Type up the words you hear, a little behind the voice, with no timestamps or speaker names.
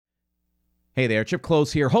Hey there, Chip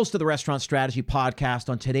Close here, host of the Restaurant Strategy Podcast.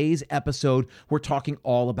 On today's episode, we're talking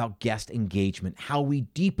all about guest engagement, how we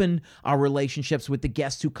deepen our relationships with the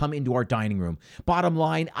guests who come into our dining room. Bottom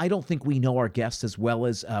line, I don't think we know our guests as well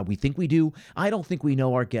as we think we do. I don't think we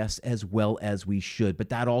know our guests as well as we should, but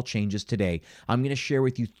that all changes today. I'm going to share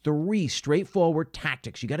with you 3 straightforward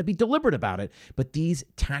tactics. You got to be deliberate about it, but these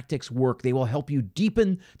tactics work. They will help you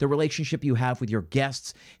deepen the relationship you have with your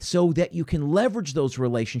guests so that you can leverage those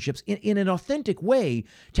relationships in an authentic way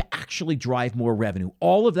to actually drive more revenue.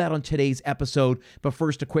 All of that on today's episode. But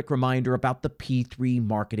first, a quick reminder about the P3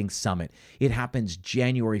 Marketing Summit. It happens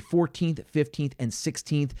January 14th, 15th, and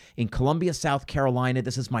 16th in Columbia, South Carolina.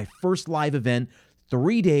 This is my first live event,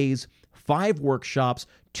 3 days, 5 workshops,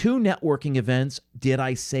 2 networking events. Did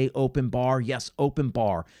I say open bar? Yes, open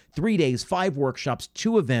bar. 3 days, 5 workshops,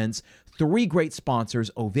 2 events, 3 great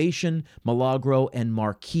sponsors, Ovation, Milagro, and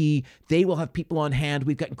Marquee. They will have people on hand.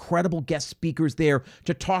 We've got incredible guest speakers there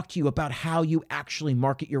to talk to you about how you actually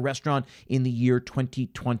market your restaurant in the year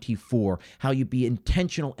 2024, how you be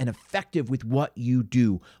intentional and effective with what you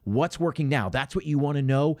do. What's working now? That's what you want to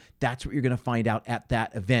know. That's what you're going to find out at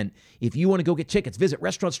that event. If you want to go get tickets, visit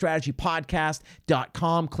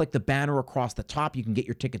restaurantstrategypodcast.com. Click the banner across the top. You can get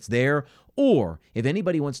your tickets there. Or if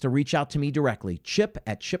anybody wants to reach out to me directly,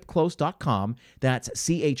 chip@chipclose.com. That's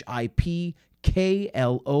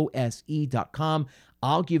CHIPKLOSE.com.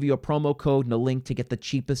 I'll give you a promo code and a link to get the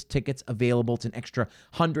cheapest tickets available. It's an extra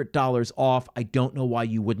 $100 off. I don't know why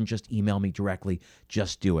you wouldn't just email me directly.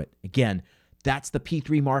 Just do it. Again, that's the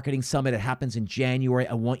P3 Marketing Summit. It happens in January.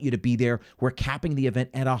 I want you to be there. We're capping the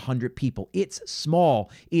event at 100 people. It's small.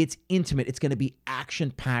 It's intimate. It's going to be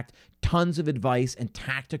action-packed. Tons of advice and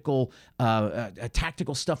tactical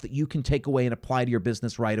stuff that you can take away and apply to your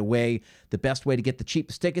business right away. The best way to get the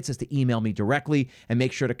cheapest tickets is to email me directly, and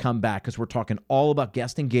make sure to come back because we're talking all about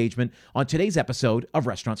guest engagement on today's episode of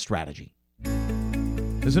Restaurant Strategy.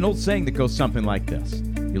 There's an old saying that goes something like this: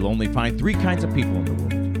 you'll only find 3 kinds of people in the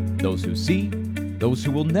world. Those who see, those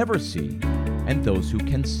who will never see, and those who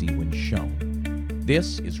can see when shown.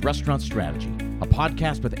 This is Restaurant Strategy, a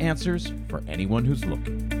podcast with answers for anyone who's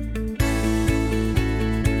looking.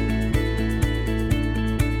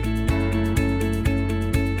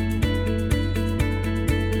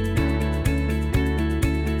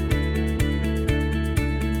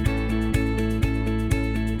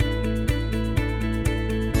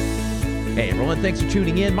 Hey everyone, thanks for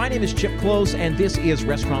tuning in. My name is Chip Close, and this is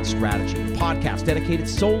Restaurant Strategy, a podcast dedicated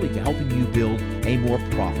solely to helping you build a more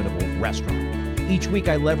profitable restaurant. Each week,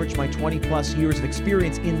 I leverage my 20-plus years of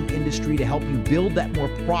experience in the industry to help you build that more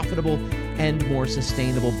profitable and more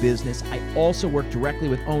sustainable business. I also work directly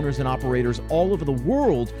with owners and operators all over the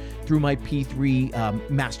world through my P3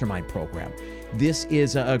 Mastermind program. This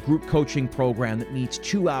is a group coaching program that meets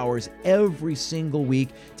 2 hours every single week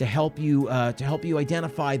to help you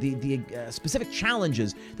identify the specific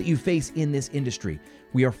challenges that you face in this industry.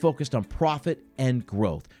 We are focused on profit and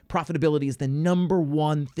growth. Profitability is the number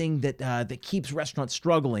one thing that keeps restaurants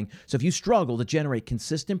struggling. So if you struggle to generate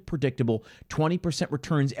consistent, predictable 20%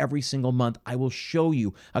 returns every single month, I will show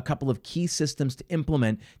you a couple of key systems to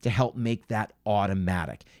implement to help make that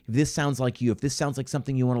automatic. If this sounds like you, if this sounds like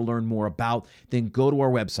something you want to learn more about, then go to our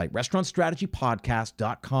website,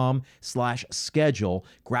 restaurantstrategypodcast.com/schedule.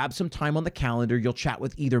 Grab some time on the calendar. You'll chat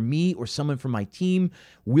with either me or someone from my team.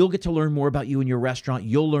 We'll get to learn more about you and your restaurant.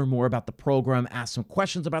 You'll learn more about the program, ask some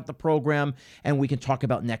questions about the program, and we can talk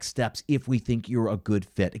about next steps if we think you're a good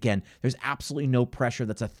fit. Again, there's absolutely no pressure.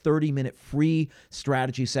 That's a 30-minute free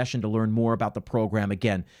strategy session to learn more about the program.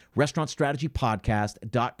 Again,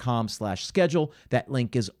 restaurantstrategypodcast.com/schedule. That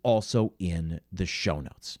link is also in the show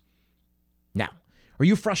notes. Now, are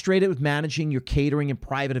you frustrated with managing your catering and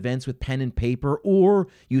private events with pen and paper or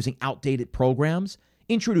using outdated programs?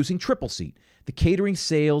 Introducing Triple Seat, the catering,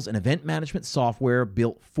 sales, and event management software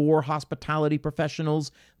built for hospitality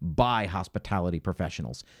professionals by hospitality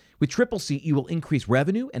professionals. With Triple Seat, you will increase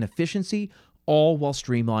revenue and efficiency, all while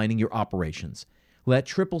streamlining your operations. Let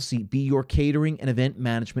Triple Seat be your catering and event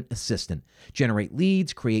management assistant. Generate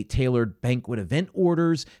leads, create tailored banquet event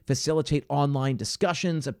orders, facilitate online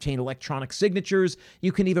discussions, obtain electronic signatures.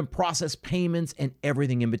 You can even process payments and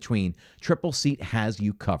everything in between. Triple Seat has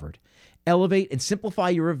you covered. Elevate and simplify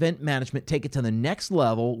your event management. Take it to the next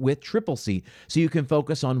level with Triple Seat so you can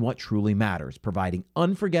focus on what truly matters, providing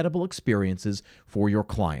unforgettable experiences for your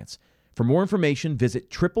clients. For more information,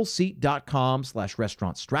 visit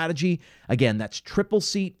tripleseat.com/restaurant strategy. Again, that's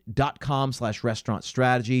tripleseat.com/restaurant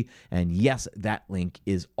strategy. And yes, that link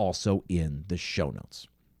is also in the show notes.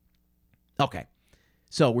 Okay.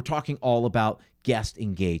 So we're talking all about guest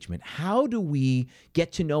engagement. How do we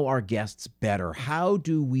get to know our guests better? How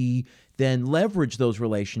do we then leverage those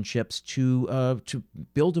relationships to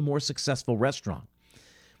build a more successful restaurant?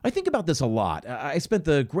 I think about this a lot. I spent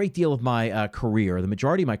the great deal of my career, the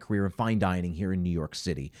majority of my career, in fine dining here in New York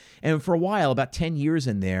City. And for a while, about 10 years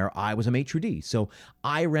in there, I was a maitre d'. So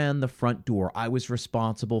I ran the front door. I was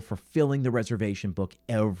responsible for filling the reservation book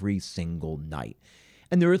every single night.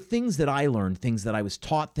 And there are things that I learned, things that I was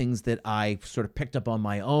taught, things that I sort of picked up on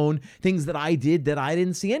my own, things that I did that I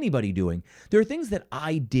didn't see anybody doing. There are things that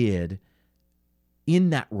I did in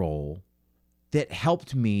that role that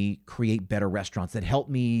helped me create better restaurants, that helped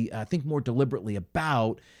me think more deliberately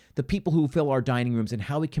about the people who fill our dining rooms and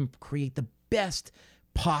how we can create the best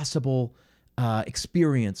possible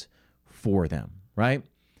experience for them, right?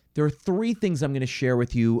 There are 3 things I'm going to share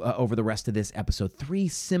with you over the rest of this episode, 3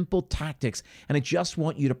 simple tactics, and I just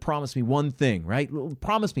want you to promise me one thing, right?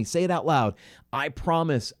 Promise me, say it out loud. I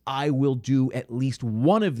promise I will do at least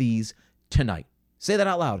one of these tonight. Say that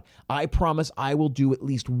out loud. I promise I will do at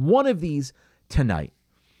least one of these tonight.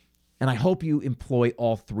 And I hope you employ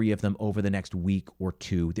all 3 of them over the next week or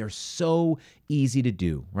 2. They're so easy to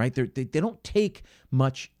do, right? They don't take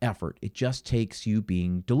much effort. It just takes you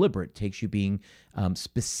being deliberate. It takes you being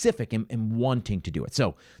specific and wanting to do it.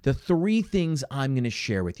 So the 3 things I'm going to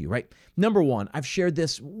share with you, right? Number 1, I've shared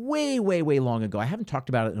this way, way, way long ago. I haven't talked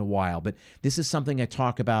about it in a while, but this is something I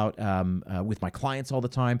talk about with my clients all the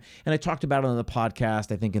time. And I talked about it on the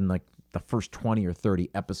podcast, I think in like the first 20 or 30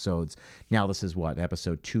 episodes. Now this is what,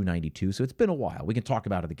 episode 292. So it's been a while. We can talk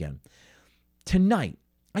about it again. Tonight,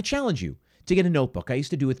 I challenge you to get a notebook. I used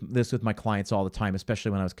to do this with my clients all the time,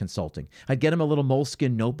 especially when I was consulting. I'd get them a little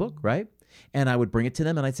moleskin notebook, right? And I would bring it to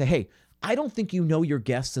them and I'd say, hey, I don't think you know your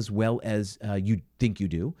guests as well as you think you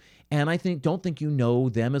do. And I don't think you know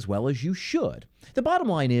them as well as you should. The bottom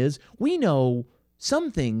line is we know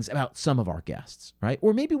some things about some of our guests, right?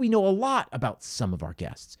 Or maybe we know a lot about some of our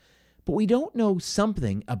guests. But we don't know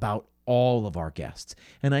something about all of our guests.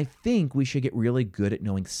 And I think we should get really good at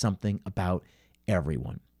knowing something about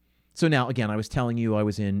everyone. So now, again, I was telling you I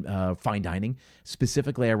was in fine dining.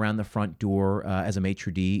 Specifically, I ran the front door as a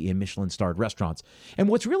maitre d' in Michelin-starred restaurants. And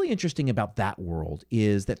what's really interesting about that world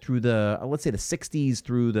is that through the, let's say the 60s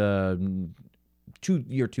through the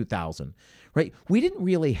year 2000, right? We didn't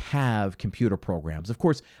really have computer programs. Of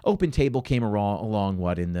course, OpenTable came along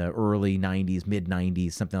in the early 90s, mid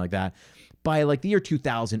 90s, something like that. By like the year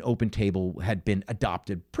 2000, OpenTable had been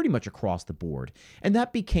adopted pretty much across the board. And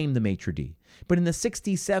that became the maitre d'. But in the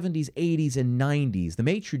 60s, 70s, 80s, and 90s, the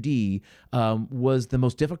maitre d' was the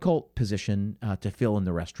most difficult position to fill in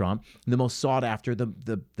the restaurant, the most sought after,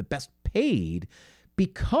 the best paid,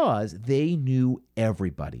 because they knew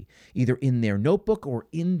everybody, either in their notebook or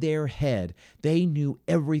in their head. They knew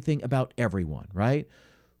everything about everyone, right?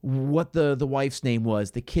 What the wife's name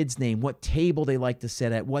was, the kid's name, what table they liked to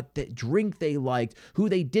sit at, what drink they liked, who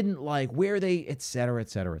they didn't like, where they, et cetera, et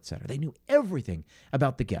cetera, et cetera. They knew everything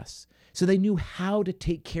about the guests. So they knew how to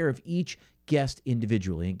take care of each guest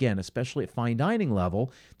individually. Again, especially at fine dining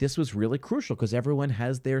level, this was really crucial because everyone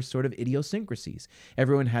has their sort of idiosyncrasies.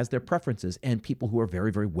 Everyone has their preferences, and people who are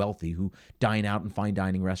very, very wealthy, who dine out in fine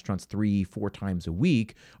dining restaurants 3-4 times a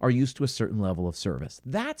week, are used to a certain level of service.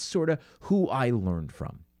 That's sort of who I learned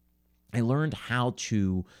from. I learned how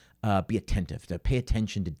to be attentive, to pay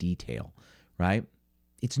attention to detail, right?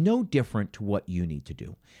 It's no different to what you need to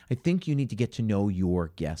do. I think you need to get to know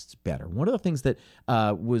your guests better. One of the things that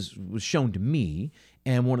was shown to me,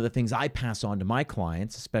 and one of the things I pass on to my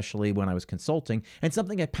clients, especially when I was consulting, and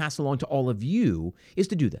something I pass along to all of you, is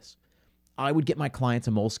to do this. I would get my clients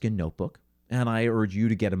a moleskin notebook, and I urge you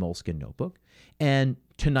to get a moleskin notebook. And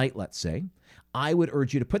tonight, let's say, I would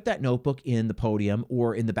urge you to put that notebook in the podium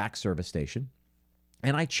or in the back service station.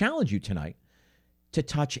 And I challenge you tonight to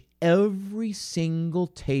touch every single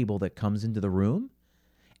table that comes into the room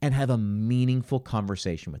and have a meaningful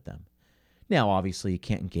conversation with them. Now, obviously, you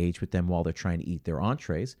can't engage with them while they're trying to eat their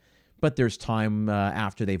entrees, but there's time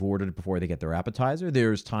after they've ordered it before they get their appetizer.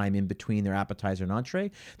 There's time in between their appetizer and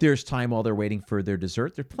entree. There's time while they're waiting for their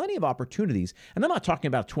dessert. There's plenty of opportunities. And I'm not talking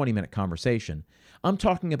about a 20-minute conversation. I'm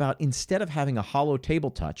talking about, instead of having a hollow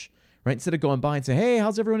table touch, right? Instead of going by and say, hey,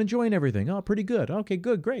 how's everyone enjoying everything? Oh, pretty good. Okay,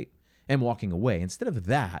 good, great. And walking away. Instead of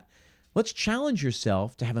that, let's challenge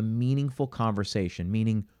yourself to have a meaningful conversation,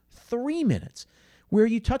 meaning 3 minutes, where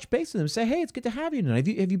you touch base with them and say, hey, it's good to have you tonight.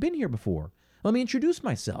 Have you been here before? Let me introduce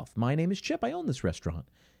myself. My name is Chip. I own this restaurant.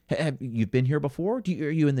 Have you been here before? Are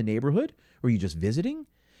you in the neighborhood? Or are you just visiting?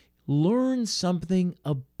 learn something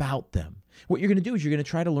about them. What you're going to do is you're going to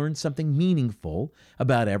try to learn something meaningful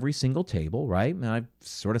about every single table, right? And I've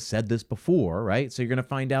sort of said this before, right? So you're going to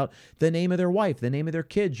find out the name of their wife, the name of their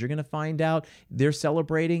kids. You're going to find out they're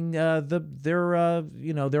celebrating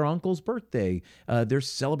their uncle's birthday. They're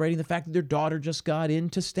celebrating the fact that their daughter just got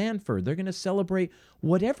into Stanford. They're going to celebrate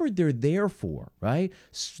whatever they're there for, right?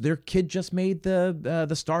 Their kid just made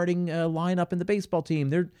the starting lineup in the baseball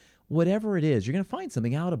team. Whatever it is, you're going to find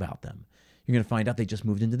something out about them. You're going to find out they just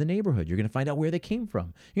moved into the neighborhood. You're going to find out where they came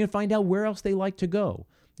from. You're going to find out where else they like to go.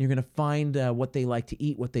 You're going to find what they like to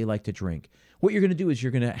eat, what they like to drink. What you're going to do is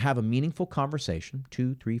you're going to have a meaningful conversation,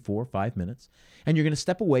 2, 3, 4, 5 minutes, and you're going to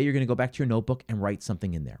step away. You're going to go back to your notebook and write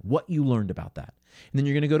something in there, what you learned about that. And then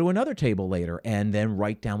you're going to go to another table later and then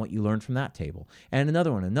write down what you learned from that table. And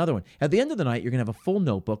another one. At the end of the night, you're going to have a full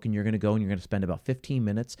notebook, and you're going to go and you're going to spend about 15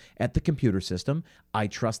 minutes at the computer system. I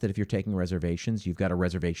trust that if you're taking reservations, you've got a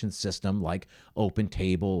reservation system like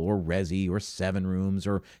OpenTable or Resy or Seven Rooms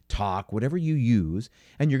or Talk, whatever you use.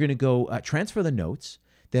 And you're going to go transfer the notes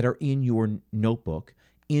that are in your notebook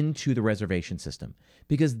into the reservation system.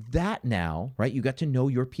 Because that now, right, you got to know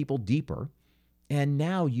your people deeper. And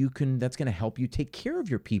now that's going to help you take care of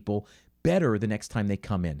your people better the next time they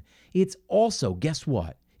come in. It's also, guess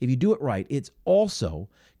what? If you do it right, it's also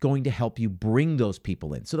going to help you bring those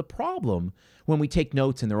people in. So the problem when we take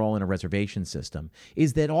notes and they're all in a reservation system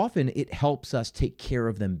is that often it helps us take care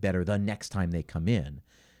of them better the next time they come in.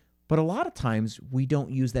 But a lot of times we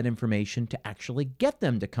don't use that information to actually get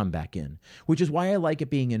them to come back in, which is why I like it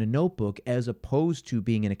being in a notebook as opposed to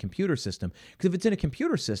being in a computer system. Because if it's in a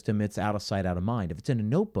computer system, it's out of sight, out of mind. If it's in a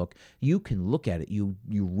notebook, you can look at it. You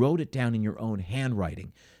wrote it down in your own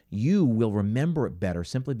handwriting. You will remember it better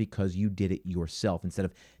simply because you did it yourself instead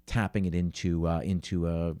of tapping it into a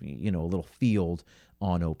little field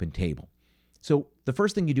on OpenTable. So the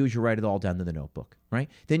first thing you do is you write it all down to the notebook,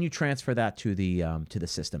 right? Then you transfer that to the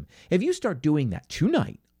system. If you start doing that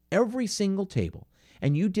tonight, every single table,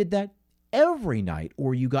 and you did that every night,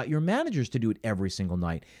 or you got your managers to do it every single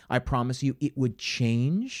night, I promise you it would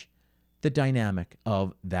change the dynamic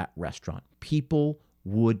of that restaurant. People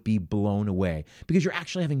would be blown away because you're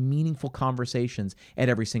actually having meaningful conversations at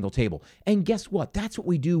every single table. And guess what? That's what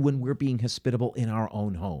we do when we're being hospitable in our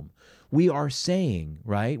own home. We are saying,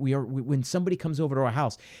 right? When somebody comes over to our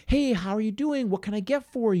house, hey, how are you doing? What can I get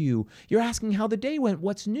for you? You're asking how the day went.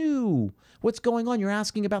 What's new? What's going on? You're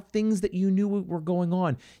asking about things that you knew were going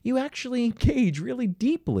on. You actually engage really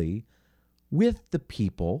deeply with the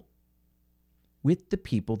people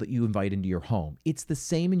that you invite into your home. It's the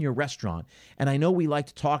same in your restaurant. And I know we like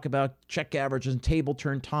to talk about check averages and table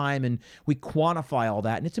turn time, and we quantify all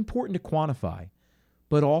that, and it's important to quantify.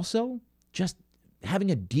 But also, just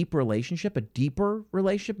having a deeper relationship,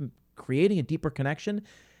 creating a deeper connection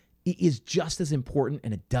is just as important,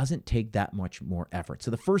 and it doesn't take that much more effort.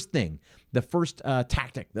 So the first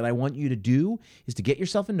tactic that I want you to do is to get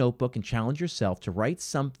yourself a notebook and challenge yourself to write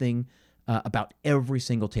something about every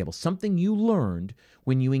single table, something you learned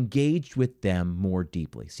when you engaged with them more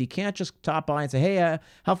deeply. So you can't just stop by and say,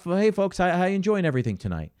 hey folks, how you enjoying everything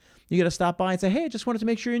tonight? You got to stop by and say, hey, I just wanted to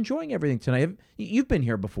make sure you're enjoying everything tonight. You've been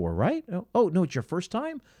here before, right? Oh, no, it's your first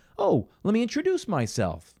time? Oh, let me introduce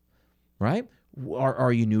myself, right?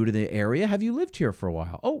 Are you new to the area? Have you lived here for a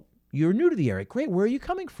while? Oh, you're new to the area. Great. Where are you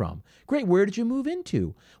coming from? Great. Where did you move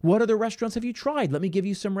into? What other restaurants have you tried? Let me give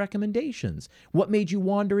you some recommendations. What made you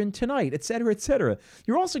wander in tonight, et cetera, et cetera.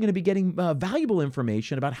 You're also going to be getting valuable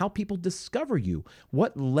information about how people discover you.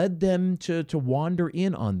 What led them to wander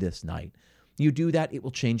in on this night? You do that, it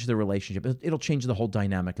will change the relationship. It'll change the whole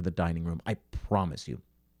dynamic of the dining room. I promise you.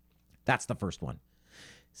 That's the first one.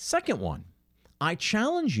 Second one, I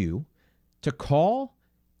challenge you to call,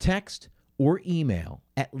 text, or email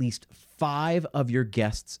at least 5 of your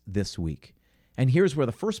guests this week. And here's where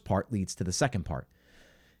the first part leads to the second part.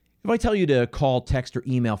 If I tell you to call, text, or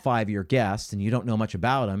email 5 of your guests and you don't know much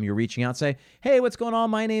about them, you're reaching out and say, hey, what's going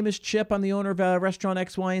on? My name is Chip. I'm the owner of Restaurant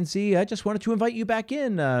X, Y, and Z. I just wanted to invite you back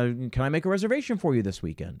in. Can I make a reservation for you this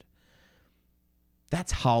weekend?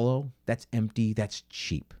 That's hollow. That's empty. That's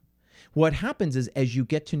cheap. What happens is as you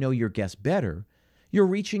get to know your guests better, you're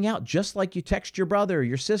reaching out just like you text your brother,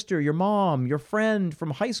 your sister, your mom, your friend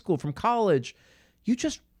from high school, from college. You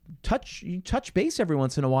just touch base every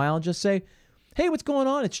once in a while and just say, hey, what's going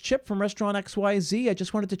on? It's Chip from Restaurant XYZ. I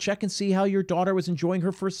just wanted to check and see how your daughter was enjoying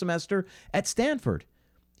her first semester at Stanford.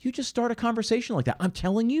 You just start a conversation like that. I'm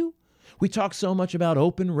telling you, we talk so much about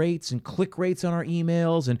open rates and click rates on our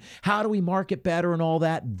emails and how do we market better and all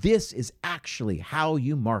that. This is actually how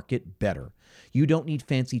you market better. You don't need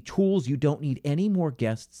fancy tools. You don't need any more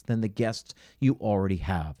guests than the guests you already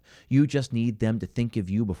have. You just need them to think of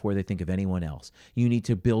you before they think of anyone else. You need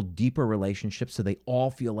to build deeper relationships so they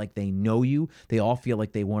all feel like they know you. They all feel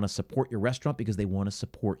like they want to support your restaurant because they want to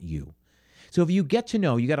support you. So if you get to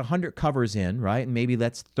know, you got 100 covers in, right? And maybe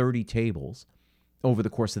that's 30 tables over the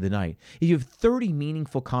course of the night. If you have 30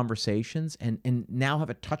 meaningful conversations and now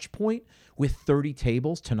have a touch point with 30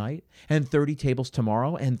 tables tonight and 30 tables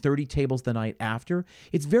tomorrow and 30 tables the night after,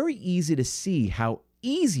 it's very easy to see how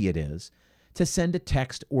easy it is to send a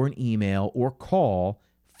text or an email or call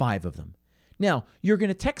 5 of them. Now, you're going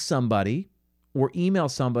to text somebody or email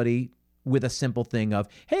somebody with a simple thing of,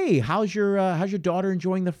 hey, how's your daughter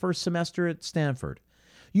enjoying the first semester at Stanford?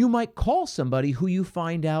 You might call somebody who you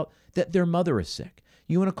find out that their mother is sick.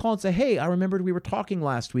 You want to call and say, hey, I remembered we were talking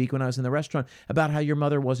last week when I was in the restaurant about how your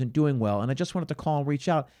mother wasn't doing well, and I just wanted to call and reach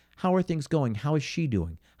out. How are things going? How is she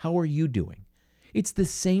doing? How are you doing? It's the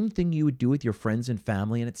same thing you would do with your friends and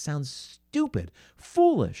family, and it sounds stupid,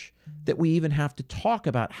 foolish, that we even have to talk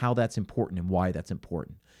about how that's important and why that's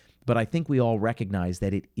important. But I think we all recognize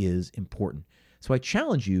that it is important. So I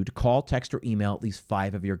challenge you to call, text, or email at least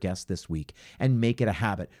 5 of your guests this week and make it a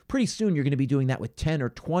habit. Pretty soon, you're going to be doing that with 10 or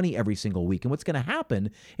 20 every single week. And what's going to happen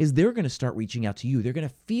is they're going to start reaching out to you. They're going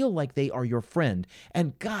to feel like they are your friend.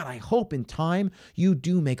 And God, I hope in time you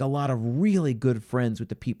do make a lot of really good friends with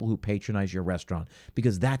the people who patronize your restaurant,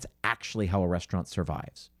 because that's actually how a restaurant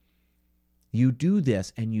survives. You do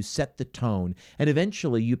this and you set the tone, and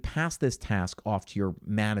eventually you pass this task off to your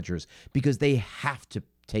managers because they have to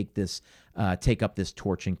take up this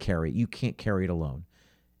torch and carry it. You can't carry it alone.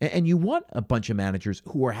 And you want a bunch of managers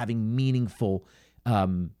who are having meaningful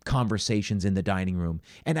conversations in the dining room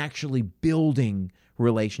and actually building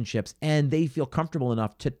relationships, and they feel comfortable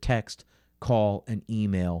enough to text, call, and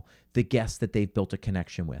email the guests that they've built a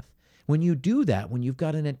connection with. When you do that, when you've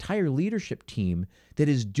got an entire leadership team that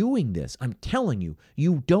is doing this, I'm telling you,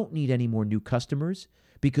 you don't need any more new customers,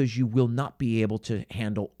 because you will not be able to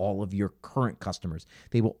handle all of your current customers.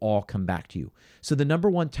 They will all come back to you. So the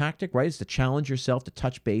number one tactic, right, is to challenge yourself to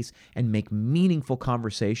touch base and make meaningful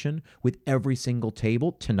conversation with every single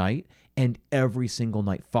table tonight and every single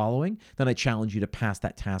night following. Then I challenge you to pass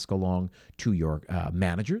that task along to your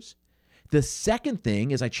managers. The second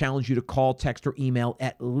thing is I challenge you to call, text, or email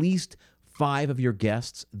at least 5 of your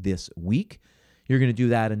guests this week. You're going to do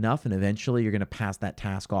that enough, and eventually you're going to pass that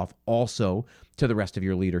task off also to the rest of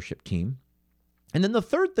your leadership team. And then the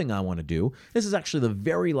third thing I want to do, this is actually the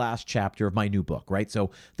very last chapter of my new book, right?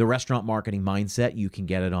 So the Restaurant Marketing Mindset, you can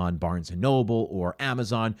get it on Barnes & Noble or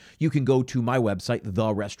Amazon. You can go to my website,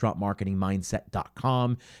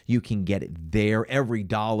 therestaurantmarketingmindset.com. You can get it there. Every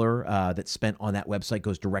dollar that's spent on that website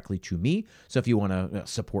goes directly to me. So if you want to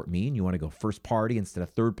support me and you want to go first party instead of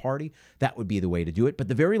third party, that would be the way to do it. But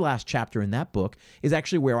the very last chapter in that book is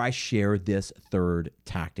actually where I share this third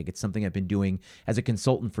tactic. It's something I've been doing as a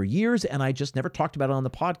consultant for years, and I just never talked about it on the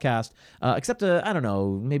podcast, except, I don't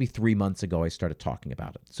know, maybe 3 months ago I started talking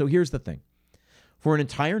about it. So here's the thing. For an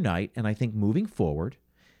entire night, and I think moving forward,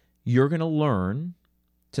 you're going to learn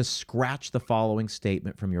to scratch the following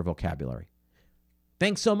statement from your vocabulary.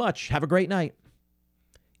 Thanks so much. Have a great night.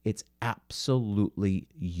 It's absolutely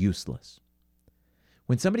useless.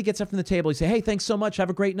 When somebody gets up from the table, you say, hey, thanks so much. Have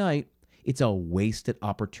a great night. It's a wasted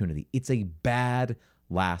opportunity. It's a bad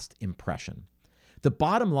last impression. The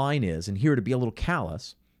bottom line is, and here to be a little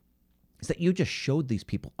callous, is that you just showed these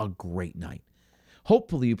people a great night.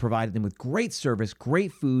 Hopefully you provided them with great service,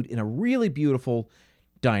 great food in a really beautiful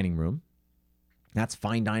dining room. That's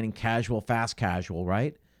fine dining, casual, fast casual,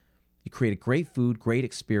 right? You created great food, great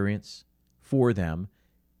experience for them.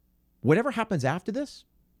 Whatever happens after this,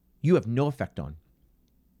 you have no effect on.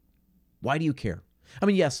 Why do you care? I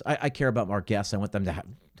mean, yes, I care about our guests. I want them to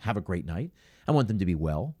have a great night. I want them to be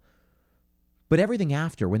well. But everything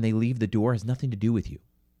after, when they leave the door, has nothing to do with you.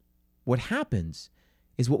 What happens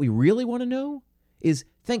is, what we really want to know is,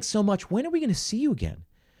 thanks so much. When are we going to see you again?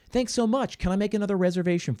 Thanks so much. Can I make another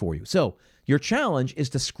reservation for you? So your challenge is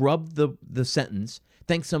to scrub the sentence,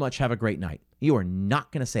 thanks so much, have a great night. You are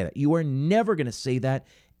not going to say that. You are never going to say that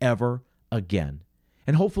ever again.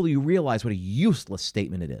 And hopefully you realize what a useless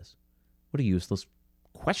statement it is. What a useless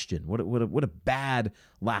question. What a bad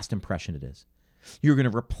last impression it is. You're going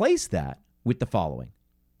to replace that with the following.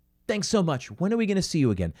 Thanks so much. When are we going to see you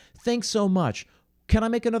again? Thanks so much. Can I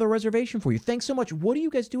make another reservation for you? Thanks so much. What are you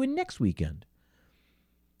guys doing next weekend?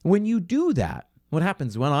 When you do that, what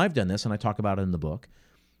happens when I've done this, and I talk about it in the book,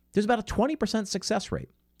 there's about a 20% success rate.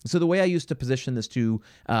 So the way I used to position this to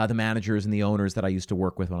the managers and the owners that I used to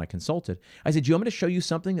work with when I consulted, I said, do you want me to show you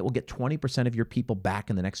something that will get 20% of your people back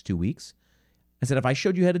in the next 2 weeks? I said, if I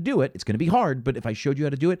showed you how to do it, it's going to be hard, but if I showed you how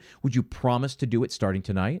to do it, would you promise to do it starting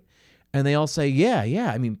tonight? And they all say,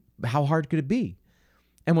 yeah. I mean, how hard could it be?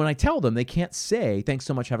 And when I tell them, they can't say, thanks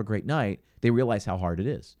so much, have a great night, they realize how hard it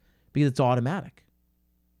is because it's automatic.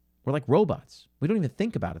 We're like robots. We don't even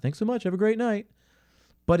think about it. Thanks so much, have a great night.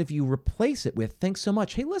 But if you replace it with, thanks so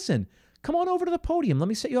much, hey, listen, come on over to the podium. Let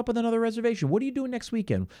me set you up with another reservation. What are you doing next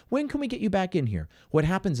weekend? When can we get you back in here? What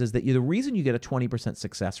happens is that the reason you get a 20%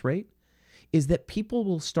 success rate is that people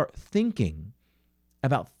will start thinking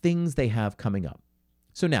about things they have coming up.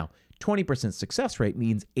 So now, 20% success rate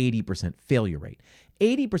means 80% failure rate.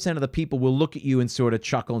 80% of the people will look at you and sort of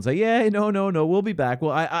chuckle and say, yeah, no, we'll be back.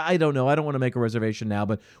 Well, I don't know. I don't want to make a reservation now,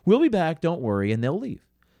 but we'll be back. Don't worry. And they'll leave.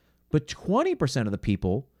 But 20% of the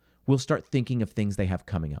people will start thinking of things they have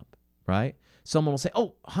coming up, right? Someone will say,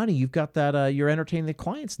 oh, honey, you've got that, you're entertaining the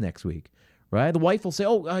clients next week, right? The wife will say,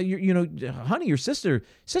 oh, honey, your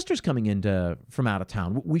sister's coming in from out of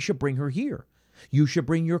town. We should bring her here. You should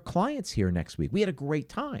bring your clients here next week. We had a great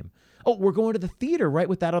time. Oh, we're going to the theater, right,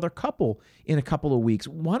 with that other couple in a couple of weeks.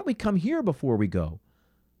 Why don't we come here before we go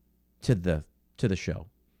to the show?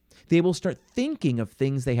 They will start thinking of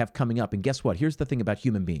things they have coming up. And guess what? Here's the thing about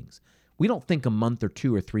human beings. We don't think a month or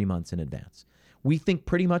 2 or 3 months in advance. We think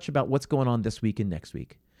pretty much about what's going on this week and next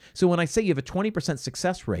week. So when I say you have a 20%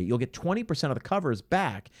 success rate, you'll get 20% of the covers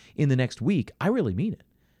back in the next week. I really mean it.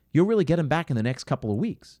 You'll really get them back in the next couple of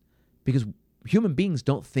weeks because human beings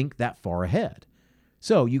don't think that far ahead.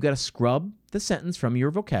 So you got to scrub the sentence from your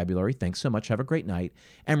vocabulary, thanks so much, have a great night,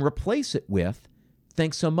 and replace it with,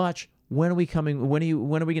 thanks so much, when are we coming, when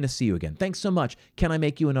are we going to see you again? Thanks so much, can I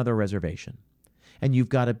make you another reservation? And you've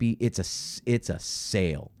got to be, it's a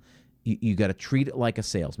sale. You got to treat it like a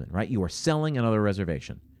salesman, right? You are selling another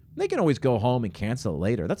reservation. They can always go home and cancel it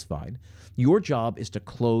later. That's fine. Your job is to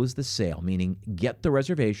close the sale, meaning get the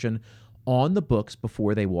reservation on the books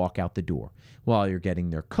before they walk out the door, while you're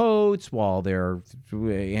getting their codes, while they're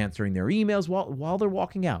answering their emails, while they're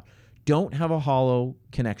walking out. Don't have a hollow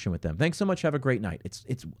connection with them. Thanks so much. Have a great night.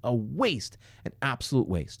 It's a waste, an absolute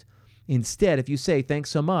waste. Instead, if you say,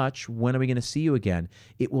 thanks so much, when are we going to see you again?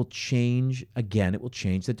 It will change again. It will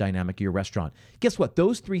change the dynamic of your restaurant. Guess what?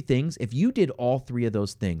 Those 3 things, if you did all 3 of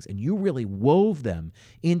those things and you really wove them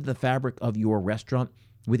into the fabric of your restaurant,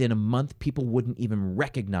 within a month, people wouldn't even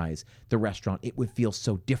recognize the restaurant. It would feel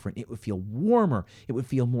so different. It would feel warmer. It would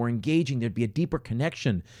feel more engaging. There'd be a deeper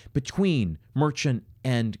connection between merchant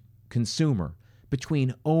and consumer,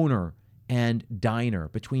 between owner and diner,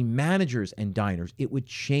 between managers and diners. It would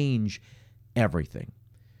change everything.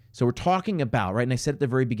 So we're talking about, right, and I said at the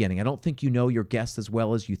very beginning, I don't think you know your guests as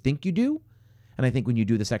well as you think you do. And I think when you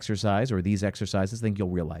do this exercise or these exercises, I think you'll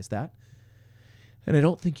realize that. And I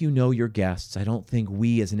don't think you know your guests. I don't think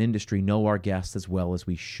we as an industry know our guests as well as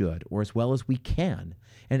we should or as well as we can.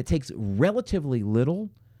 And it takes relatively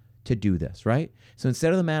little to do this, right? So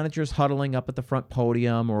instead of the managers huddling up at the front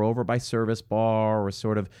podium or over by service bar or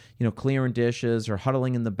sort of, clearing dishes or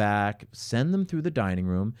huddling in the back, send them through the dining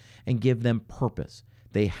room and give them purpose.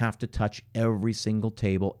 They have to touch every single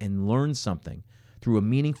table and learn something through a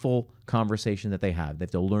meaningful conversation that they have. They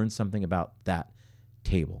have to learn something about that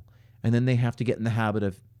table. And then they have to get in the habit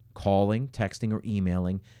of calling, texting, or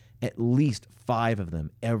emailing at least 5 of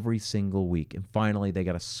them every single week. And finally, they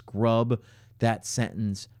got to scrub that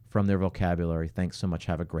sentence from their vocabulary. Thanks so much.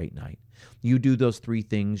 Have a great night. You do those 3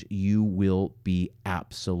 things, you will be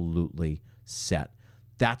absolutely set.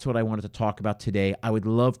 That's what I wanted to talk about today. I would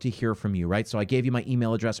love to hear from you, right? So I gave you my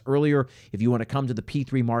email address earlier. If you want to come to the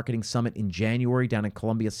P3 Marketing Summit in January down in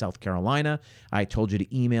Columbia, South Carolina, I told you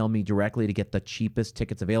to email me directly to get the cheapest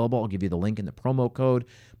tickets available. I'll give you the link and the promo code.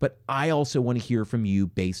 But I also want to hear from you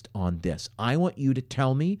based on this. I want you to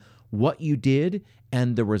tell me what you did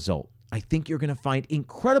and the result. I think you're going to find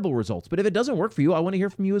incredible results. But if it doesn't work for you, I want to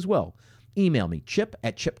hear from you as well. Email me,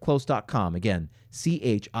 chip@chipclose.com. Again,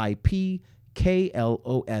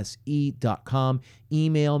 CHIPKLOSE.com.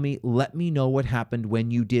 Email me. Let me know what happened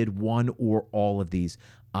when you did one or all of these.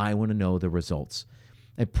 I want to know the results.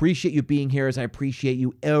 I appreciate you being here as I appreciate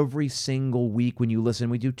you every single week when you listen.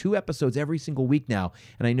 We do 2 episodes every single week now,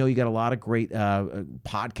 and I know you got a lot of great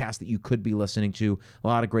podcasts that you could be listening to, a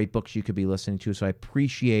lot of great books you could be listening to, so I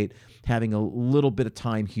appreciate having a little bit of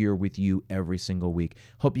time here with you every single week.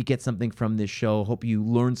 Hope you get something from this show. Hope you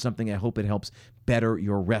learn something. I hope it helps better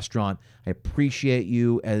your restaurant. I appreciate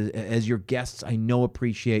you as your guests. I know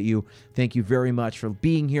appreciate you. Thank you very much for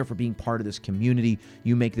being here, for being part of this community.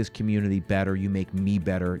 You make this community better. You make me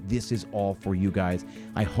better. This is all for you guys.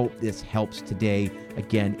 I hope this helps today.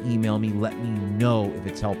 Again, email me. Let me know if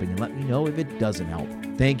it's helping and let me know if it doesn't help.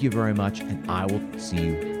 Thank you very much, and I will see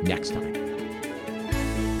you next time.